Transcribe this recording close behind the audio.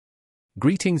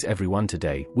Greetings everyone,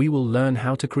 today we will learn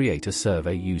how to create a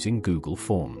survey using Google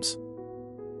Forms.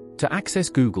 To access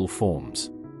Google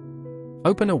Forms,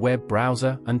 open a web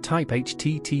browser and type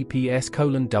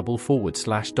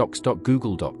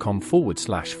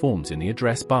https://docs.google.com/forms in the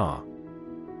address bar.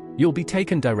 You'll be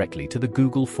taken directly to the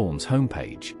Google Forms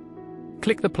homepage.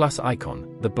 Click the plus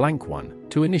icon, the blank one,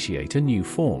 to initiate a new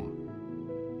form.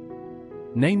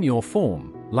 Name your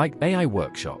form, like AI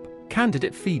Workshop,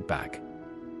 Candidate Feedback.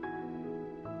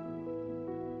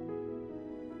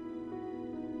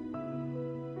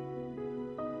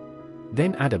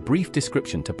 Then add a brief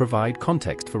description to provide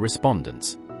context for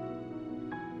respondents.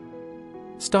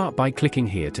 Start by clicking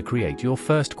here to create your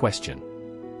first question.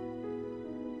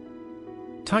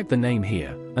 Type the name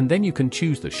here, and then you can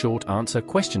choose the short answer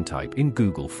question type in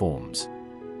Google Forms.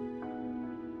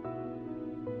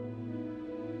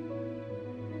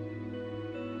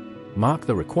 Mark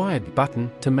the required button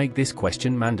to make this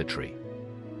question mandatory.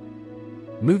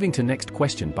 Moving to next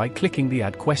question by clicking the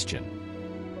Add Question.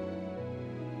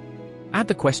 Add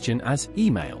the question as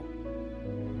email.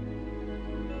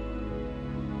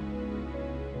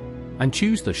 And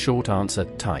choose the short answer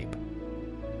type.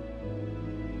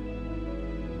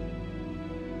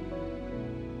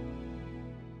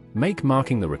 Make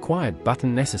marking the required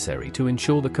button necessary to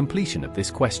ensure the completion of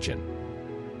this question.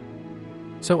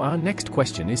 So our next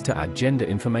question is to add gender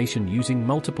information using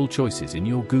multiple choices in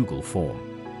your Google form.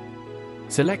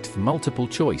 Select multiple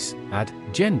choice, add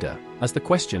gender as the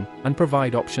question, and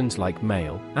provide options like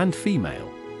male and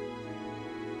female.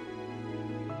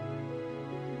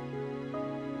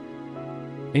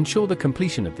 Ensure the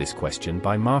completion of this question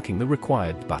by marking the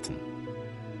required button.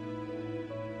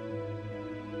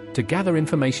 To gather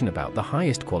information about the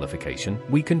highest qualification,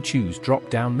 we can choose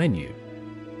drop-down menu.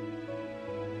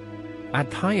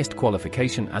 Add highest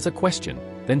qualification as a question,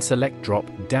 then select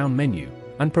drop-down menu,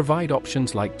 and provide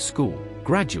options like school,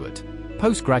 graduate,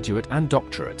 postgraduate and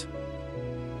doctorate.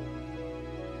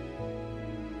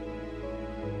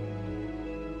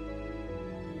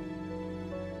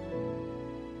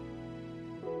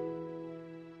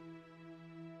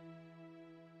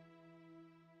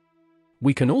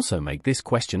 We can also make this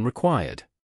question required.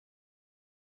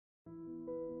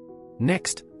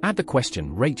 Next, add the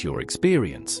question Rate your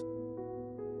experience.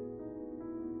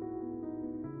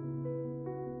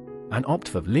 And opt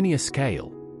for linear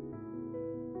scale.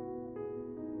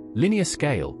 Linear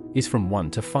scale is from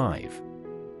 1 to 5.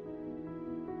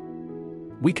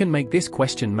 We can make this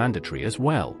question mandatory as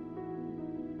well.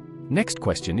 Next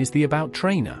question is the About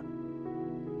Trainer.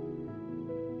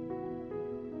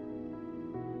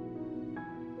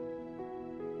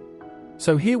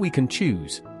 So here we can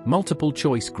choose multiple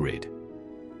choice grid.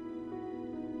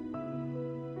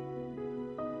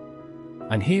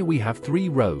 And here we have 3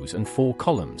 rows and 4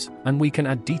 columns, and we can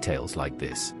add details like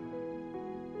this.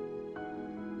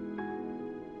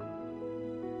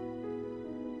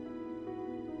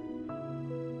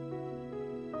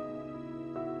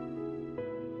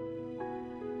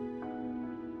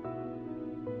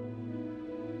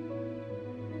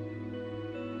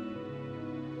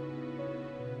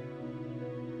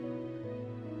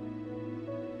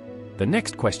 The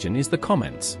next question is the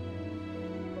comments.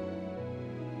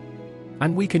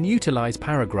 And we can utilize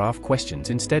paragraph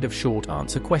questions instead of short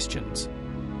answer questions.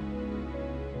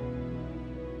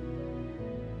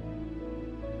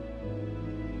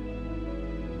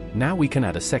 Now we can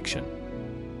add a section.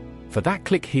 For that,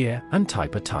 click here and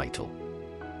type a title.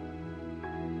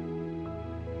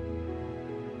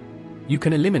 You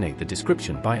can eliminate the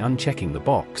description by unchecking the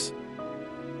box.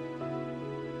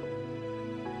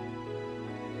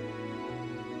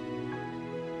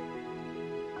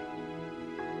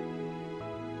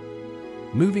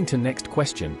 Moving to next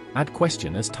question, add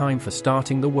question as time for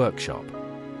starting the workshop.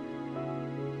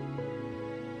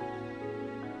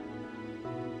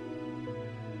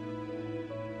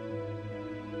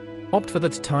 Opt for the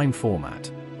time format.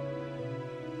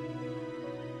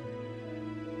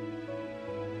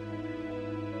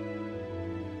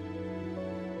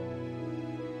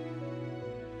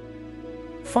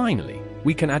 Finally,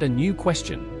 we can add a new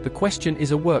question. The question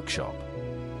is a workshop.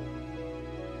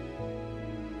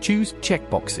 Choose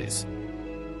checkboxes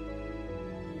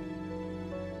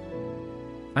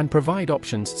and provide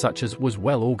options such as was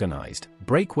well organized,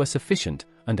 break were sufficient,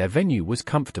 and a venue was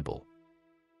comfortable.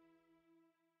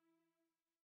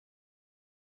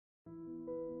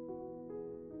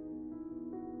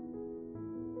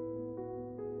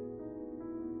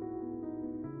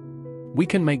 We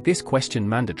can make this question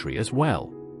mandatory as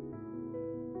well.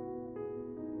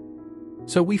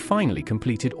 So we finally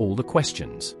completed all the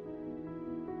questions.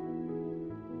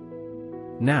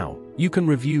 Now, you can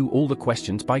review all the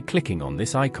questions by clicking on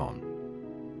this icon.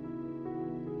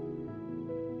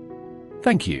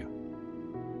 Thank you.